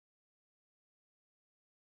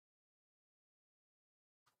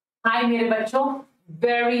हाय मेरे बच्चों,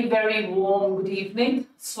 very very warm good evening.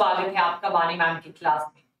 स्वागत है आपका वानी मैम की क्लास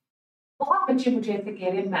में। बहुत बच्चे मुझे ऐसे कह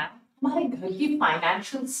रहे हैं मैम, हमारे घर की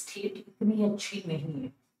फाइनेंशियल स्टेट इतनी अच्छी नहीं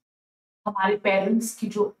है, हमारे पेरेंट्स की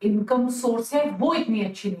जो इनकम सोर्स है वो इतनी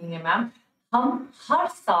अच्छी नहीं है मैम, हम हर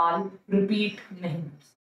साल रिपीट नहीं कर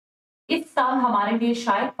सकते। इस साल हमारे लिए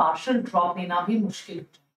शायद पार्शियल ड्रॉप लेना भी मुश्किल हो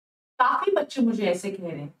जाए। काफी बच्चे मुझे ऐसे कह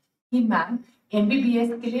रहे हैं कि मैम एमबीबीएस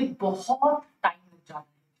के लिए बहुत टाइम लग जाता है,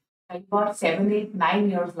 कई बार 7 8 9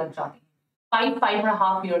 इयर्स लग जाते हैं, 5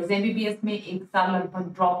 5.5 इयर्स एमबीबीएस में, एक साल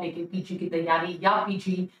लगभग ड्रॉप लेके पीजी की तैयारी या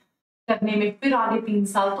पीजी करने में, फिर आगे 3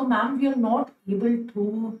 साल। तो ma'am we are not able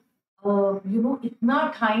to इतना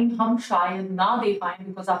टाइम हम शायद ना दे पाए,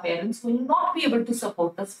 because our parents will not be able to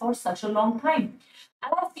support us for such a long time.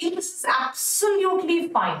 And I feel this is absolutely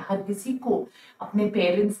fine. हर किसी को अपने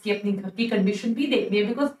पेरेंट्स की, अपने घर की कंडीशन भी देखनी है,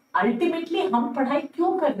 बिकॉज अल्टीमेटली हम पढ़ाई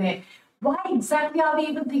क्यों कर रहे हैं, why exactly are we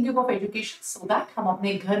even thinking of education? So that हम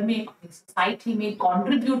अपने घर में, अपनी सोसाइटी में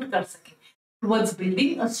कंट्रीब्यूट कर सकें towards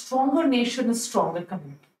building a stronger nation, a stronger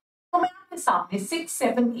community. तो मैं आपके सामने 6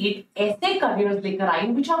 7 8 ऐसे करियर्स लेकर आई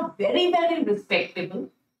हूँ which are very very respectable,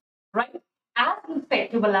 right? As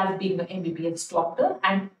respectable as being an MBBS doctor,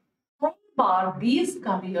 and कई बार these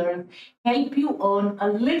careers help you earn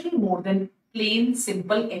a little more than plain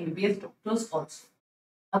simple MBBS doctors also.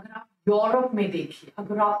 अगर आप यूरोप में देखिए,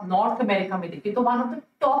 अगर आप नॉर्थ अमेरिका में देखिए, तो one of the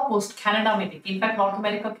top most, Canada में देखिए, in fact north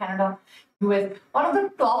America, Canada, US, one of the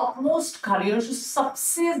top most careers जो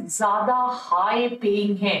सबसे ज्यादा हाई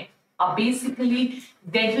पेइंग है, बेसिकली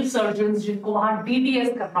डेंटल सर्जन, जिनको वहां डीडीएस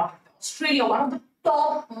करना पड़ता है। Australia, one of the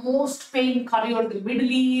top most paying career in middle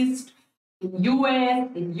east, in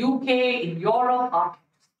US, in UK, in Europe,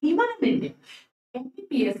 even in India.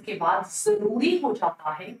 MBBS के बाद जरूरी हो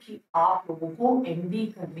जाता है कि आप लोगों को एमडी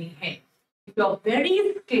करनी है। If you are very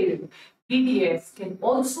skilled, BDS can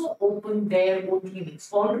also open their own clinics.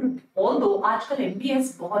 Although आजकल MBS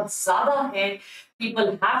बहुत ज्यादा है,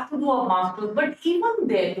 people have to do a master's, but even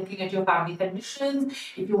there, looking at your family conditions,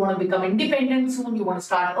 if you want to become independent soon, you want to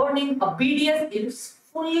start earning, a BDS is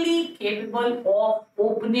fully capable of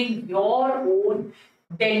opening your own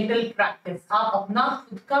dental practice. आप अपना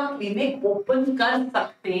खुद का clinic open कर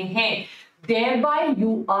सकते हैं, thereby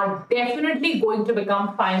you are definitely going to become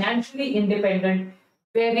financially independent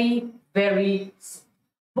very very soon.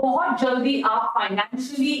 बहुत जल्दी आप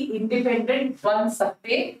फाइनेंशियली इंडिपेंडेंट बन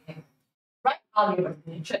सकते हैं, राइट? आगे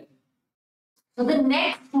बढ़ते हैं, चलिए। So the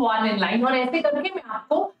next one in line, और ऐसे करके मैं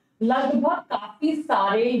आपको लगभग काफी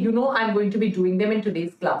सारे I'm going to be doing them in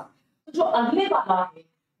today's class. तो जो अगले वाला है,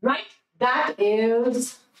 right, that is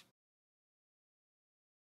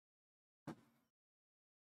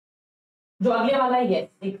जो अगले वाला है,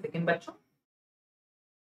 yes, एक सेकेंड बच्चों,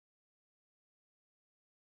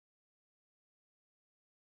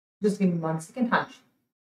 just give me 1 second। हाँ,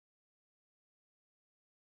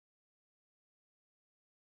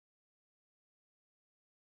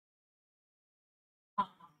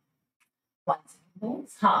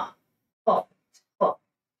 हाँ,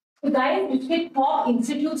 तो गाइस, इसके टॉप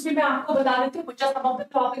इंस्टीट्यूट्स भी मैं आपको बता देती हूँ, कुछ सम of the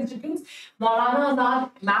top institutes. Maulana Azad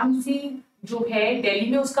मैमसी जो है दिल्ली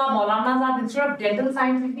में, उसका Maulana Azad institute of dental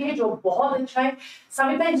sciences भी है, जो बहुत अच्छा है।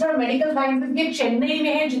 Savita institute of medical sciences ये चेन्नई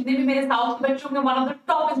में है। जितने भी मेरे साउथ के बच्चों के, one of the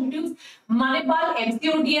top institutes. Manipal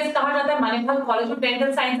एमसीओडीएस कहा जाता है, Manipal college of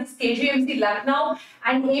dental sciences, KGMC Lucknow,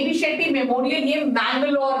 and AB Shetty memorial, ये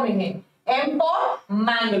मैंगलोर में है। M for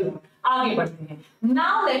Mangalore. आगे बढ़ते हैं।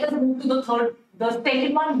 Now let us move to the third, the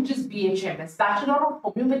second one, which is BHMS, Bachelor of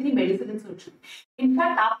Homeopathy Medicine and Surgery.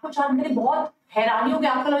 In fact आपको जानकर बहुत हैरानी होगी,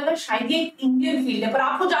 आपको लगेगा शायद ये इंडियन फील्ड है, पर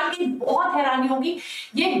आपको जानकर बहुत हैरानी होगी,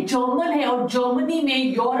 ये जर्मन है, और जर्मनी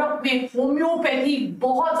में, यूरोप में होम्योपैथी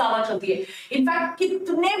बहुत ज्यादा चलती है। इनफैक्ट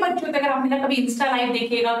कितने बच्चों, अगर आपने कभी इंस्टा लाइव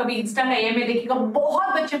देखिएगा, कभी इंस्टा का एएमए देखिएगा,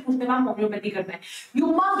 बहुत बच्चे पूछते हैं मैम होम्योपैथी करना है, you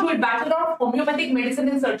must do it. Bachelor of homeopathic medicine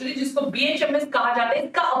and surgery, जिसको BHMS कहा जाता है,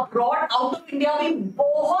 इसका अब्रॉड, आउट ऑफ इंडिया भी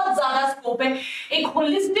बहुत ज्यादा स्कोप है। एक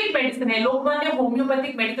होलिस्टिक मेडिसिन है। Lokmanya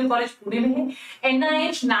homeopathic medical college Pune में है,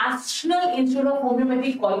 NIH national institute of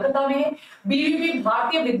homeopathy Kolkata में है, BVP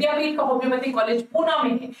भारतीय विद्यापीठ का होम्योपैथिक कॉलेज पुणे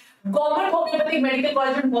में है, government homeopathic medical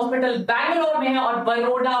college and hospital Bangalore में है, और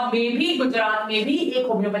बड़ौदा में भी, गुजरात में भी एक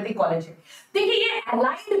होम्योपैथिक कॉलेज है। देखिए, ये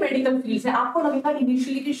अलाइड मेडिकल फील्ड है। आपको लगेगा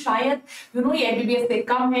इनिशियली कि शायद ये एमबीबीएस से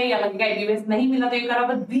कम है, या लगेगा एमबीबीएस नहीं मिला तो ये करा,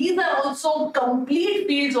 but these are also complete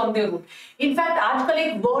fields on their own. In fact आजकल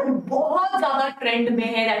एक वर्ड बहुत ज्यादा ट्रेंड में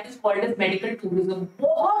है, that is called as medical tourism.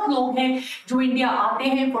 बहुत लोग हैं जो इंडिया आते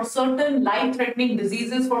हैं for certain life threatening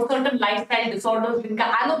diseases, for certain lifestyle disorders, जिनका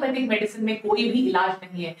एलोपैथिक मेडिसिन में कोई भी इलाज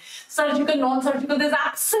नहीं है। Surgical, non surgical, there is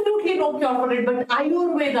absolutely no cure for it, but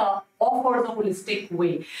Ayurveda offers a holistic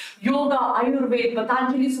way. Yoga, Ayurveda,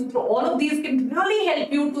 Patanjali Sutra, all of these can really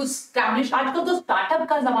help you to establish. आजकल तो startup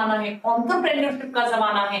का जमाना है, एंटरप्रेन्योरशिप का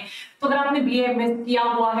जमाना है, तो अगर आपने BMS किया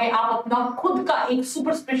हुआ है, आप अपना खुद का एक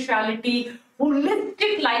super speciality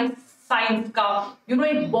holistic life science का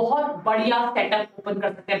एक बहुत बढ़िया सेटअप ओपन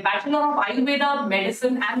कर सकते हैं. Bachelor of Ayurveda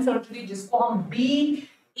medicine and surgery, जिसको हम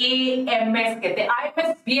BAMS कहते हैं.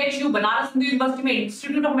 IMS BHU Banaras Hindu university में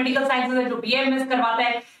इंस्टीट्यूट ऑफ मेडिकल साइंसेज है जो BAMS करवाता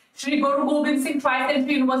है. श्री गुरु Govind Singh try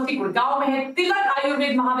century university Gurgaon में है. तिलक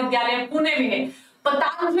आयुर्वेद महाविद्यालय पुणे में है.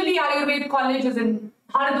 Patanjali Ayurveda college is in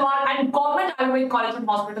Haridwar and government Ayurveda college and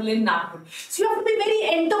hospital in Nagpur. So you have to be very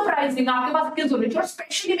enterprising. आपके पास स्किल्स होने चाहिए. और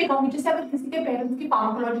स्पेशली मैं कहूंगी जैसे अगर किसी के पेरेंट्स की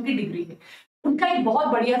फार्माकोलॉजी की डिग्री है, उनका एक बहुत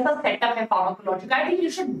बढ़िया सा सेटअप है फार्माकोलॉजी का. I think you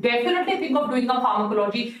should definitely think of doing a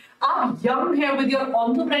pharmacology. आप यंग है with your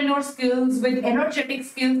entrepreneur skills, with energetic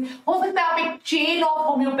skills, हो सकता है आप एक chain of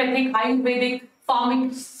homeopathic, Ayurvedic,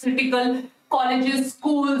 pharmaceutical colleges,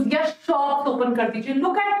 schools या शॉप्स ओपन कर दीजिए.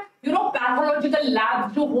 लुक एट पैथोलॉजिकल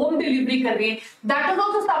लैब्स जो होम डिलीवरी कर रही है. That is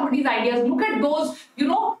also somebody's ideas. Look at those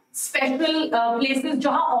special places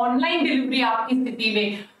जहां ऑनलाइन डिलीवरी आपकी स्थिति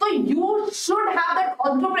में. तो you should have that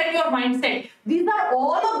entrepreneur mindset. These are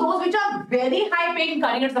all of those which are very high paying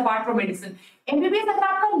careers apart from medicine. MBBS अगर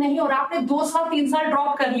आपका नहीं हो रहा, आपने 2 साल 3 साल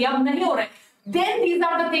ड्रॉप कर लिया, अब नहीं हो रहा है, then these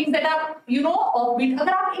are the things that are offbeat.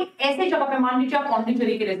 अगर आप एक ऐसे जगह पे, मान लीजिए आप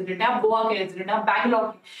पौंडीचेरी के रेजिडेंट हैं, आप गोवा के रेजिडेंट हैं, आप बैंगलोर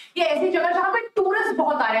के, या ऐसी जगह जहां पे टूरिस्ट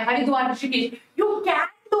बहुत आ रहे हैं, Haridwar, Rishikesh, you can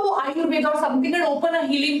do Ayurveda or something and open a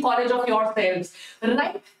healing college of yourselves,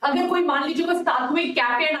 right? अगर कोई मान लीजिए कोई साथ में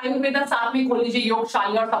कैफे एंड आयुर्वेदा साथ में खोल लीजिए,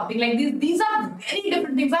 योगशाला और something like this. These are very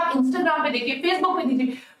different things. आप इंस्टाग्राम पे देखिए, फेसबुक पे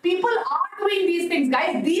देखिए, people are doing these things,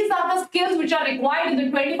 guys. These are the skills which are required in the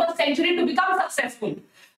 21st century to become successful.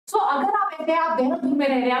 So, अगर आप ऐसे, आप देहरादून में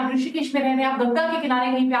रह रहे हैं, आप ऋषिकेश में रह रहे हैं, आप गंगा के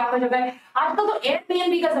किनारे कहीं पे आपका जगह है, आजकल तो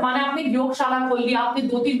Airbnb का जमाना है. आपने योगशाला खोल लिया, आपने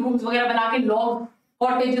 2-3 रूम्स वगैरह बना के लॉग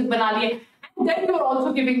कॉटेजेस बना लिए, and then you are also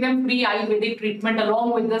giving them free Ayurvedic treatment along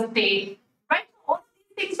with the stay, right? All these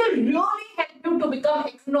things will really help you to become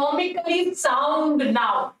economically sound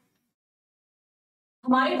now.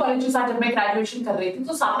 हमारे कॉलेज के साथ जब मैं ग्रेजुएशन कर रही थी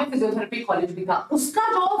तो साथ में फिजियोथेरेपी कॉलेज भी था. उसका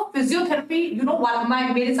जो फिजियोथेरेपी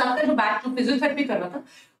मेरे साथ का जो बैच जो फिजियोथेरेपी कर रहा था,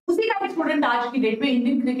 उसी का एक स्टूडेंट आज की डेट में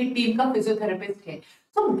इंडियन क्रिकेट टीम का फिजियोथेरेपिस्ट है.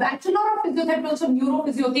 सो bachelor of physiotherapy also neuro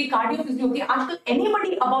physio होती है, कार्डियो फिजियो होती है. आजकल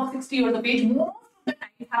anybody above 60 years of as most of the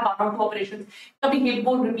time have out operations. कभी हिप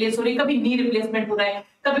बोन रिप्लेस हो रही है, कभी नी रिप्लेसमेंट हो रहा है,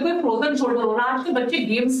 कभी कोई फ्रोजन शोल्डर हो रहा है. आजकल बच्चे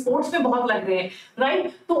गेम स्पोर्ट्स में बहुत लग रहे हैं,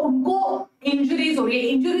 राइट? तो उनको इंजरीज हो रही है,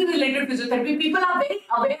 injury related physiotherapy. People are very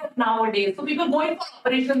aware nowadays, so people going for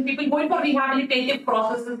operation, people going for rehabilitative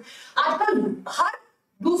processes. आजकल हर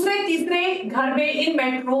दूसरे तीसरे घर में इन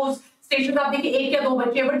मेट्रोज स्टेशन आप देखिए 1 या 2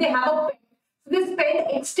 बच्चे, but they have a pet. They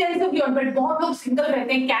spend extensively on pet. बहुत लोग सिंगल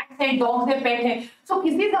रहते हैं, कैट्स हैं, डॉग्स हैं, पेट हैं. सो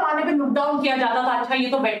किसी जमाने में लुक डाउन किया जाता था, अच्छा ये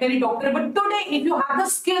तो वेटनरी डॉक्टर है. But today if you have the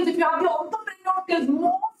skills, if you have the entrepreneur skills,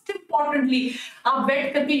 most importantly आप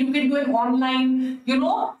वेट करके you can do an online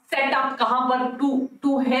setup कहां पर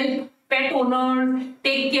to help pet owners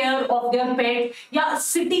take care of their पेट. या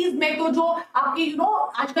cities में तो जो आपकी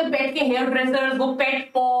आजकल पेट के हेयर ड्रेसर्स, वो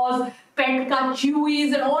पेट पॉज, पेट का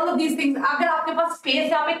च्यूईज and all of these things. अगर आपके पास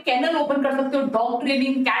स्पेस है, आप एक केनल ओपन कर सकते हो डॉग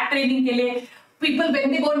ट्रेनिंग, कैट ट्रेनिंग के लिए. People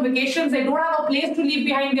when they go on vacations, they don't have a place to leave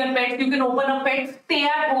behind their pets. You can open a pet stay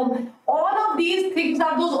at home. All of these things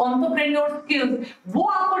are those entrepreneur skills. वो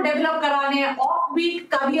आपको develop कराने हैं. Offbeat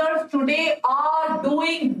careers today are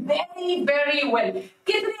doing very very well.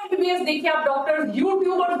 कितने MBBS देखिए आप doctors,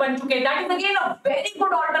 YouTubers बन चुके हैं. That is again a very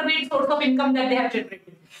good alternate source of income that they have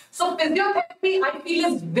generated. So physiotherapy I feel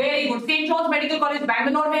is very good. St. John's Medical College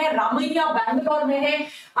Bangalore में है, रामैया बैंगलोर में है,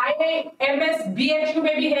 IIMS BHU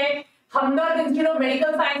में भी है, हमदर्द institute of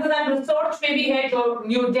medical sciences and research में भी है जो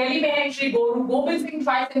न्यू दिल्ली में है, श्री गुरु Govind Singh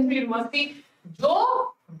try century university जो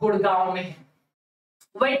गुड़गांव में है.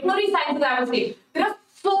 Veterinary sciences I would say there are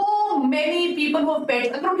so many people who have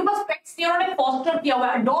pets. अगर उनके पास पेट्स नहीं है, उन्होंने फॉस्टर किया हुआ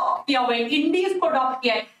है, अडॉप्ट किया हुआ है, इंडीज को अडॉप्ट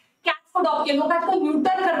किया है, कैट्स को अडॉप्ट किया. लोग आजकल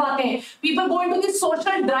न्यूटर करवाते हैं. People going to the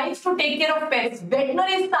social drives to take care of pets.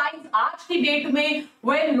 Veterinary science आज की डेट में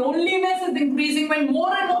when loneliness is increasing, when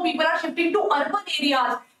more and more people are shifting to urban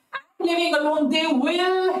areas living alone, they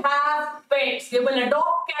will have pets, they will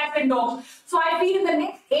adopt cats and dogs. So I feel in the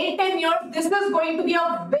next 8-10 years this is going to be a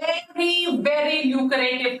very very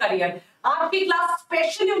lucrative career. आपकी class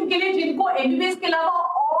specially उनके लिए जिनको MBBS के अलावा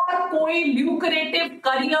और कोई lucrative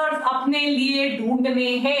careers अपने लिए ढूंढने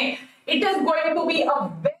हैं. It is going to be a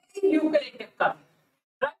very lucrative career.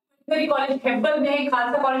 Veterinary college Hebbal में है,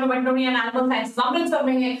 Khalsa college of veterinary and animal sciences Amritsar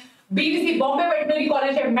में है, बीवीसी बॉम्बे वेटनरी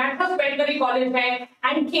कॉलेज है, मैट्रस वेटनरी कॉलेज है,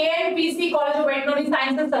 and केएमपीसी college of veterinary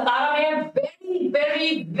sciences सतारा में है. Very very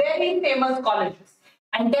very famous colleges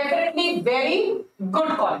and definitely very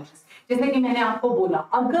good colleges. जैसे कि मैंने आपको बोला,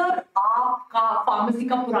 अगर आपका फार्मेसी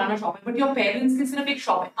का पुराना शॉप है बट योर पेरेंट्स की सिर्फ एक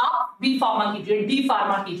शॉप है, आप बी फार्मा कीजिए, डी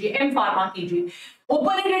फार्मा कीजिए, एम फार्मा कीजिए,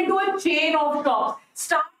 open it into a chain of shops,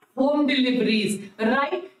 start home deliveries,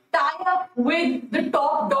 right, tie up with the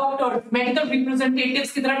top doctors, medical representatives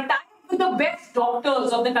की तरह tie up with the best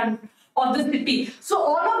doctors of the country, of the city. So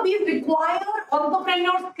all of these require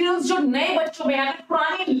entrepreneur skills जो नए बच्चों में, अगर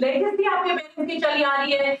पुरानी legacy आपके parents की चली आ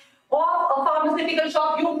रही है of a pharmaceutical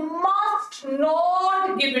shop, you must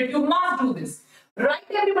not give it. You must do this.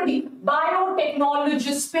 Right everybody, biotechnology,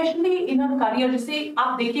 especially in a career, जैसे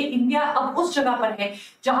आप देखिए इंडिया अब उस जगह पर है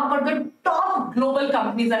जहां पर the top global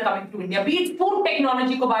companies are coming to India. Be it food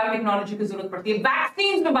technology को biotechnology की जरूरत पड़ती है,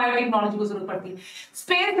 vaccines में biotechnology को जरूरत पड़ती है,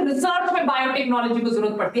 space research में biotechnology को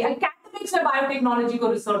जरूरत पड़ती है, academics में biotechnology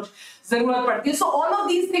को research जरूरत पड़ती है. So all of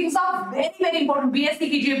these things are very very important. BSc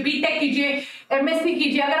कीजिए, BTech कीजिए, MSc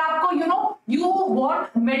कीजिए. अगर आपको you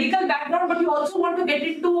want medical background but you also want to get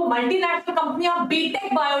into a multinational company, आप BTech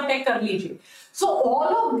Biotech कर लीजिए. So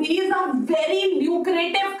all of these are very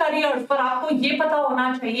lucrative careers, पर आपको ये पता होना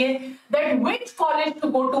चाहिए that which college to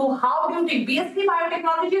go to, how do you take. BSc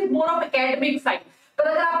Biotechnology is more of academic side, पर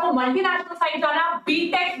अगर आपको मल्टीनेशनल साइड जाना है,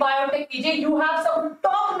 बीटेक बायोटेक कीजिए. You have some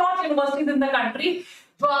top notch universities in the country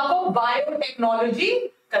जो आपको बायोटेक्नोलॉजी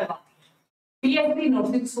करवाती है. BSc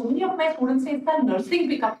nursing, so many of my students ने इसका नर्सिंग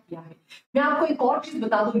पिकअप किया है. मैं आपको एक और चीज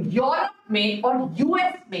बता दूं, यूरोप में और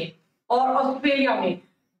यूएस में और ऑस्ट्रेलिया में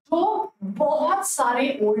तो बहुत सारे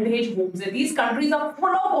ओल्ड एज होम्स है. These countries are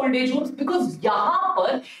full of old age homes because यहाँ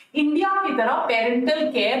पर इंडिया की तरह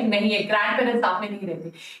पेरेंटल केयर नहीं है, ग्रैंड पेरेंट्स साथ में नहीं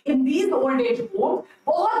रहते. In these old age homes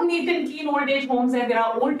बहुत neat and clean old age homes है. There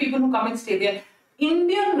are old people who come and stay there.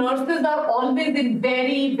 Indian nurses are always in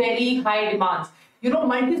very very high demands.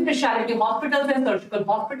 Multi speciality hospitals है, surgical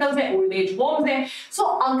hospitals है, old age homes है. सो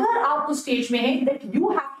अगर आप उस stage में है that you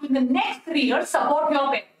have to in the next 3 years support your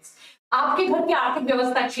parents. आपके घर की आर्थिक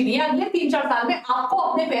व्यवस्था अच्छी नहीं है, अगले 3-4 साल में आपको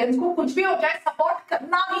अपने पेरेंट्स को कुछ भी हो जाए सपोर्ट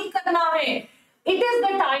करना ही करना है. It is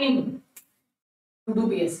the time to do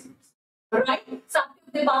BSc, right.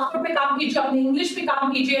 अपने पासपोर्ट पे काम कीजिए, अपने इंग्लिश पे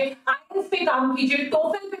काम कीजिए, आईएलटीएस पे काम कीजिए,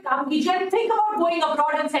 टोफल पे काम कीजिए, and think about going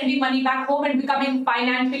abroad and sending money back home and becoming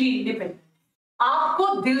financially independent. आपको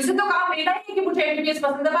दिल से तो काम लेना है कि मुझे एमबीबीएस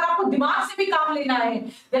पसंद है, पर आपको दिमाग से भी काम लेना है.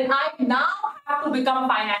 Then I now have to become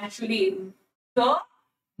financially the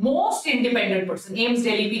most independent person. AIIMS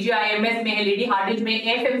Delhi, PGIMS में है, लेडी हार्डिंज में,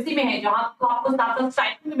 एफएमसी में है जहां तो आपको साथ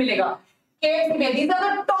स्टाइपेंड मिलेगा, केएमसी में. These are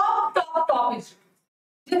the top top top institute.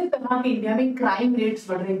 जिस तरह के इंडिया में क्राइम रेट्स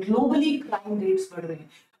बढ़ रहे हैं, ग्लोबली क्राइम रेट्स बढ़ रहे हैं,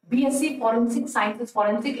 BSc forensic sciences,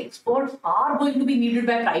 forensic experts are going to be needed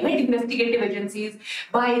by private investigative agencies,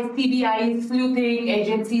 bye CBI, स्लूथिंग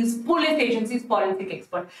agencies, police agencies, forensic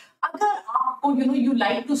expert. अगर आपको you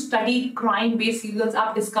like to study crime based serials,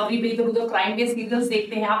 आप discovery पे इधर उधर crime based serials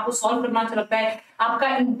देखते हैं, आपको solve करना अच्छा लगता है,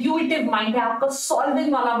 आपका इंट्यूटिव माइंड है, आपका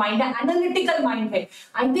सॉल्विंग वाला माइंड है, एनालिटिकल माइंड है,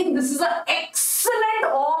 I think this is a excellent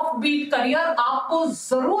off beat career. आपको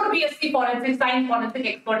जरूर BSc forensic science, forensic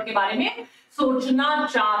expert के बारे में सोचना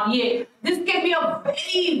चाहिए. This can be a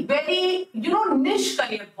very very निश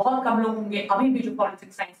करियर. बहुत कम लोग होंगे अभी भी जो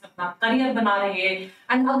फॉरेंसिक साइंस में अपना करियर बना रहे हैं,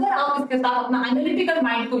 एंड अगर आप इसके साथ अपना एनालिटिकल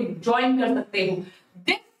माइंड को ज्वाइन कर सकते हो,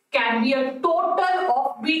 this can be a total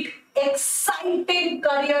offbeat exciting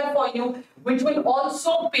career for you which will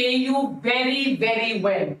also pay you very very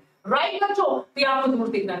well, right बच्चों. तो आपको जरूर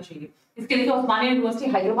देखना चाहिए. इसके लिए उस्मानिया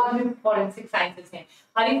यूनिवर्सिटी हैदराबाद में फॉरेंसिक साइंसेस है,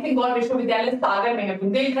 हरि सिंह गौर विश्वविद्यालय सागर में है,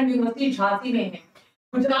 बुंदेलखंड यूनिवर्सिटी झांसी में है,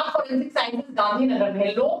 गुजरात फॉरेंसिक साइंसेस गांधीनगर में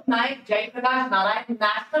है, लोक नायक Jayaprakash Narayan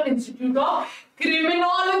national institute of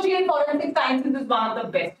criminology and forensic sciences is one of the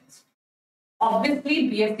best. Obviously,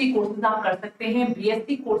 BSc courses आप कर सकते हैं.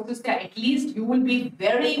 BSc courses से at least you will be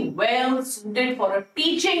very well suited for a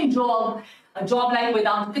teaching job, a job like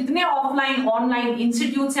Vedantu. कितने offline, online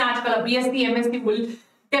institutes हैं आजकल. BSc, MSc will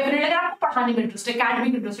definitely. अगर आपको पढ़ाने में इंटरेस्ट है,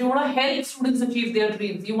 academic interest, you want to help students achieve their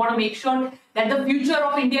dreams. You want to make sure that the future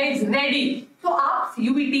of India is ready. तो आप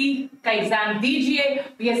CUET का एग्जाम दीजिए.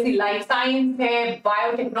 BSc लाइफ साइंस है,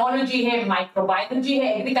 बायोटेक्नोलॉजी है, माइक्रोबायोलॉजी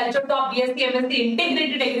है, एग्रीकल्चर तो आप BSc MSc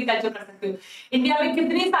इंटीग्रेटेड एग्रीकल्चर कर सकते हो. इंडिया में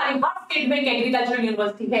कितनी सारी हर स्टेट में एग्रीकल्चर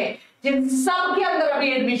यूनिवर्सिटी है जिन सब के अंदर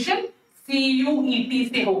अभी एडमिशन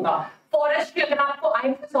CUET से होगा. फॉरेस्ट्री, अगर आपको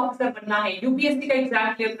आईएफएस ऑफिसर बनना है, यूपीएससी का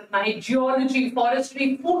एग्जाम क्लियर करना है, जियोलॉजी,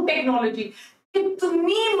 फॉरेस्ट्री, फूड टेक्नोलॉजी,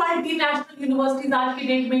 कितनी मल्टीनेशनल यूनिवर्सिटीज आज की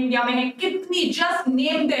डेट में इंडिया में है, कितनी, just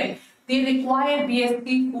name them. They require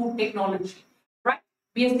BSc food technology, right?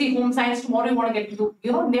 BSc Home Science, tomorrow you want to get into,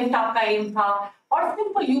 NIFT आपका aim था, or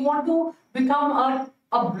simple, you want to become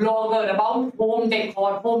a blogger about home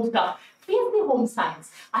decor, home stuff. BSc Home Science.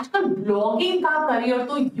 आजकल blogging का career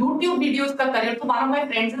तो YouTube videos का career तो one of my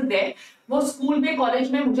friends is there. वो school में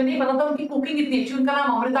college में मुझे नहीं पता था उनकी कुकिंग इतनी अच्छी, उनका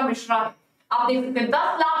नाम अमृता मिश्रा है, आप देख सकते हैं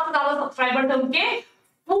 10 लाख से ज्यादा सब्सक्राइबर्स है उनके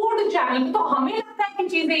फूड चैनल पे। तो हमें लगता है कि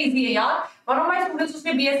चीजें इजी है यार। वन ऑफ माय स्टूडेंट्स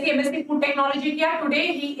उसने बीएससी एमएससी फूड टेक्नोलॉजी किया, today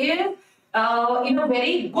he is in a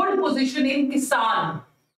very good position in किसान,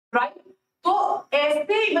 राइट। तो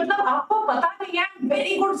ऐसे मतलब आपको पता नहीं है,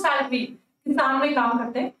 वेरी गुड सैलरी, किसान में काम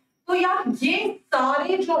करते हैं। तो यार ये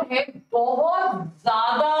सारे जो है बहुत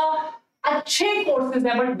ज्यादा अच्छे कोर्सेज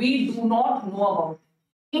है, but we do not know about.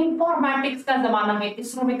 Informatics का जमाना है,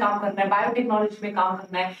 इसरो में काम करना है, बायोटेक्नोलॉजी में काम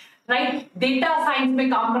करना है, राइट, डेटा साइंस में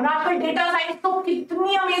काम करना है। आजकल डेटा साइंस तो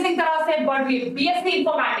कितनी अमेजिंग तरह से बढ़ रही है, BSc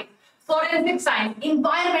informatics, forensic science,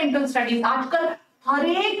 environmental studies. आजकल हर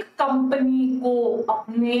एक कंपनी को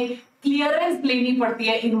अपने क्लियरेंस लेनी पड़ती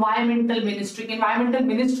है इन्वायरमेंटल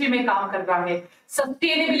मिनिस्ट्री में काम करना है,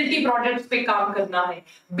 सस्टेनेबिलिटी प्रोजेक्ट्स पे काम करना है,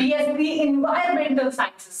 बीएससी इन्वायरमेंटल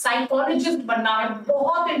साइंसेस, साइकोलॉजिस्ट बनना है,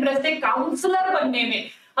 बहुत इंटरेस्टेड काउंसलर बनने में।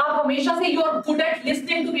 आप हमेशा से you are good at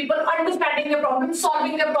listening to people, understanding their problems,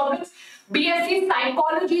 solving their problems. BSc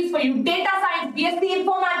psychology is for you, data science, BSc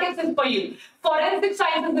informatics is for you, forensic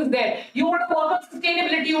sciences is there. You want to work on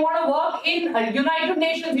sustainability, you want to work in United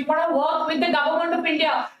Nations, you want to work with the government of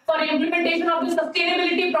India for implementation of the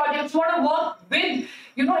sustainability projects, you want to work with,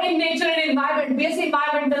 in nature and environment, BSc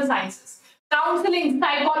environmental sciences, counseling,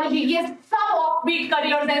 psychology, ये सब offbeat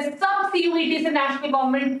careers हैं, सब CUET से national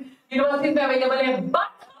government universities में available है, but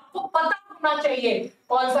आपको पता होना चाहिए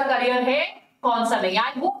कौन सा career है, कौन सा नहीं।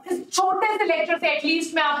 आई होप इस छोटे से लेक्चर से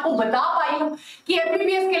एटलीस्ट मैं आपको बता पाई हूं कि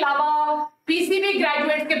एमबीबीएस के अलावा पीसीबी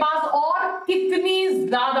ग्रेजुएट्स के पास और कितनी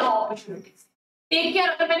ज्यादा अपॉर्चुनिटीज। Take care.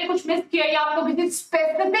 अगर मैंने कुछ मिस किया या आपको किसी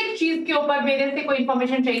स्पेसिफिक चीज के ऊपर मेरे से कोई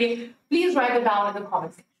इंफॉर्मेशन चाहिए, please right it down in the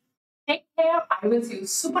comment section. Take care, I will see you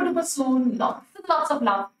super duper soon, lots of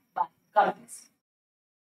love, bye, God bless.